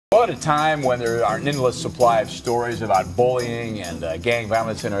Well, at a time when there are an endless supply of stories about bullying and gang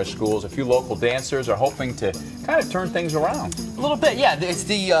violence in our schools, a few local dancers are hoping to kind of turn things around. A little bit, yeah. It's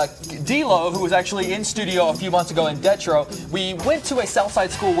the DLow, who was actually in studio a few months ago in Detro. We went to a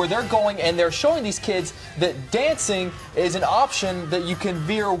Southside school where they're going and they're showing these kids that dancing is an option that you can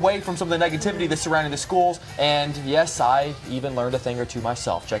veer away from some of the negativity that's surrounding the schools. And yes, I even learned a thing or two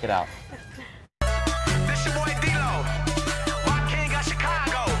myself. Check it out.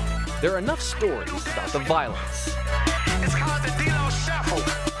 There are enough stories about the violence. It's called the DLow Shuffle.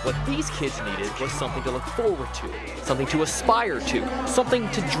 What these kids needed was something to look forward to, something to aspire to, something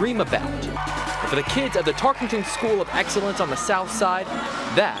to dream about. And for the kids at the Tarkington School of Excellence on the South Side,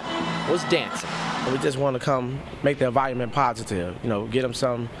 that was dancing. We just want to come make the environment positive, you know, get them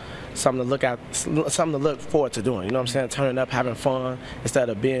something to look at, something to look forward to doing. You know what I'm saying? Turning up, having fun, instead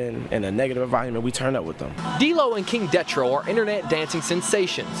of being in a negative environment, we turn up with them. DLow and King Detro are internet dancing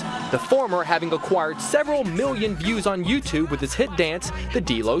sensations, the former having acquired several million views on YouTube with his hit dance, the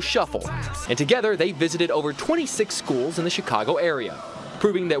DLow Shuffle. And together they visited over 26 schools in the Chicago area,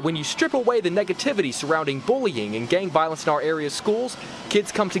 proving that when you strip away the negativity surrounding bullying and gang violence in our area's schools,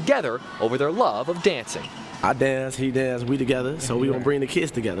 kids come together over their love of dancing. I dance, he dance, we together, so we gonna bring the kids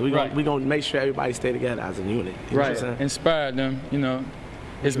together. We gonna make sure everybody stay together as a unit. You know what I'm saying? Inspire them, you know.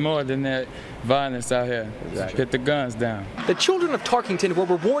 It's more than that violence out here. Exactly. Get the guns down. The children of Tarkington were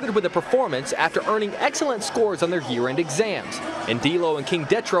rewarded with a performance after earning excellent scores on their year-end exams. And DLow and King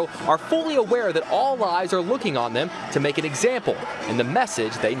Detro are fully aware that all eyes are looking on them to make an example and the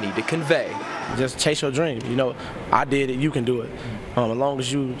message they need to convey. Just chase your dream. You know, I did it, you can do it. As long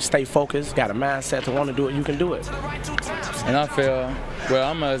as you stay focused, got a mindset to want to do it, you can do it. And I feel, well,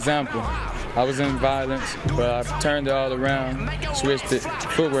 I'm an example. I was in violence, but I turned it all around, switched it.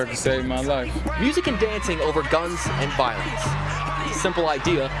 Footwork to save my life. Music and dancing over guns and violence. Simple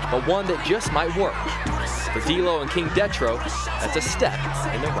idea, but one that just might work. For DLow and King Detro, that's a step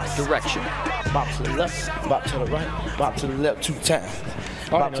in the right direction. Bop to the left, bop to the right, bop to the left 2 times.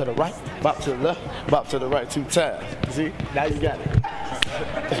 Bop to the right, bop to the left, bop to the right 2 times. See? Now you got it.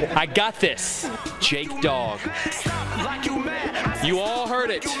 I got this. Jake Dog. You all heard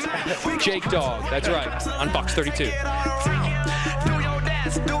it. Jake Dog, that's right, on Fox 32.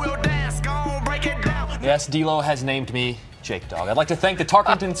 Yes, DLow has named me Jake Dog. I'd like to thank the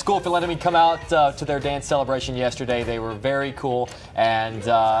Tarkington School for letting me come out to their dance celebration yesterday. They were very cool, and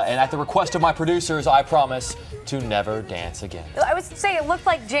at the request of my producers, I promise to never dance again. I would say it looked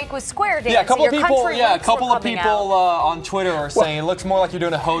like Jake was square dancing. Yeah, a couple of people on Twitter are saying it looks more like you're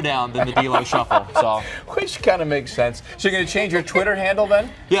doing a hoedown than the DLow Shuffle. So, which kind of makes sense. So you're going to change your Twitter handle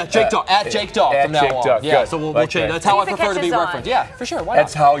then? Yeah, Jake Dog, at Jake Dog from now on. Yeah, good. so we'll change. That's how I prefer to be referenced. Yeah, for sure. Why not?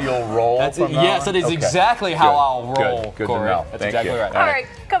 That's how you'll roll. Yes, that is exactly how I'll roll. Good to know. That's exactly right. All right,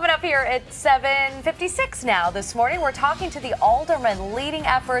 coming up here at 7:56 now this morning, we're talking to the aldermen leading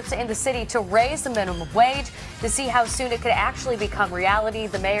efforts in the city to raise the minimum wage to see how soon it could actually become reality.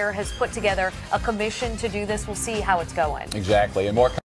 The mayor has put together a commission to do this. We'll see how it's going. Exactly. And more